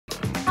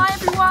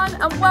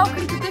everyone, and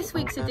welcome to this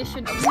week's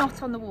edition of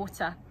Knot on the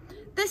Water.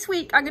 This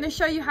week I'm going to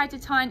show you how to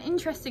tie an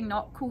interesting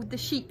knot called the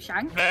sheep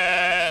shank.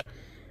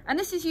 And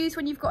this is used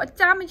when you've got a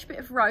damaged bit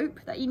of rope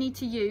that you need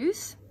to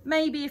use,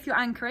 maybe if you're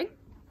anchoring.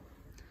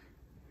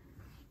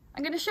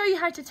 I'm going to show you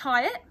how to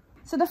tie it.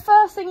 So the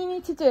first thing you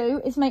need to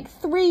do is make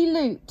 3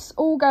 loops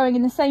all going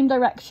in the same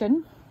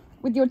direction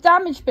with your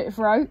damaged bit of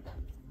rope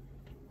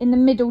in the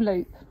middle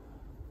loop.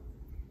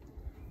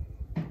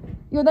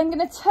 You're then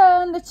going to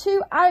turn the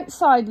 2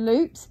 outside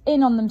loops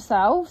in on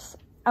themselves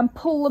and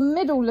pull the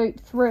middle loop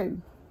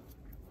through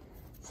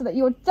so that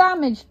your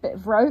damaged bit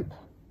of rope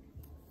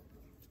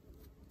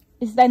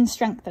is then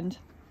strengthened.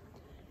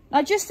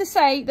 Now, just to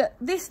say that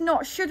this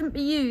knot shouldn't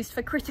be used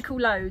for critical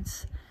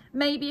loads.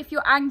 Maybe if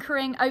you're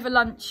anchoring over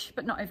lunch,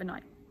 but not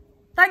overnight.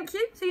 Thank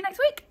you. See you next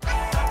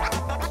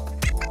week.